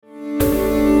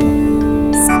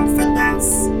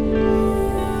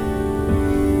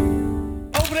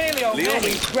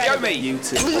You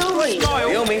too.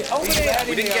 Leomi. Over there.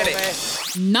 We didn't get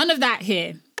it. None of that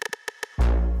here.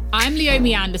 I'm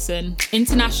Leomi Anderson,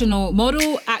 international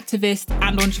model, activist,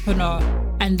 and entrepreneur.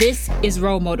 And this is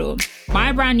Role Model,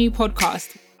 my brand new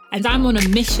podcast. And I'm on a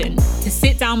mission to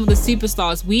sit down with the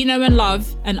superstars we know and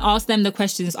love and ask them the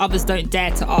questions others don't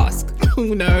dare to ask. Oh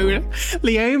no,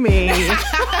 Leomi.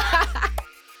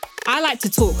 I like to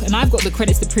talk, and I've got the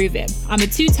credits to prove it. I'm a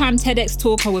 2-time TEDx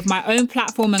talker with my own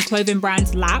platform and clothing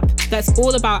brand, Lap, that's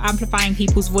all about amplifying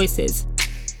people's voices.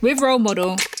 With Role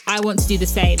Model, I want to do the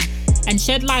same and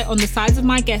shed light on the sides of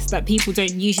my guests that people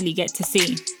don't usually get to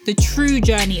see. The true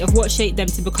journey of what shaped them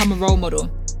to become a role model,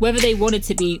 whether they wanted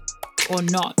to be or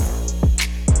not.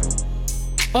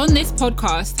 On this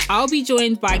podcast, I'll be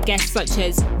joined by guests such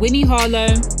as Winnie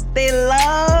Harlow. They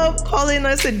love calling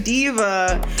us a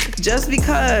diva just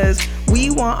because we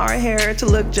want our hair to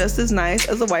look just as nice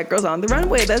as the white girls on the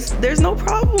runway. There's no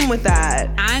problem with that.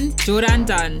 And Jordan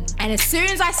Dunn. And as soon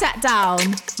as I sat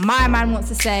down, my man wants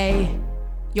to say,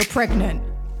 "You're pregnant."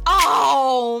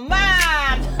 Oh,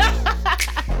 man!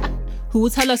 Who will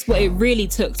tell us what it really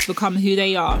took to become who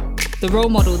they are, the role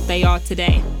model they are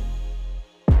today.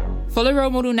 Follow Role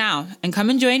Model now and come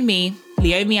and join me,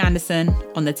 Leomi Anderson,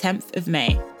 on the 10th of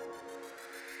May.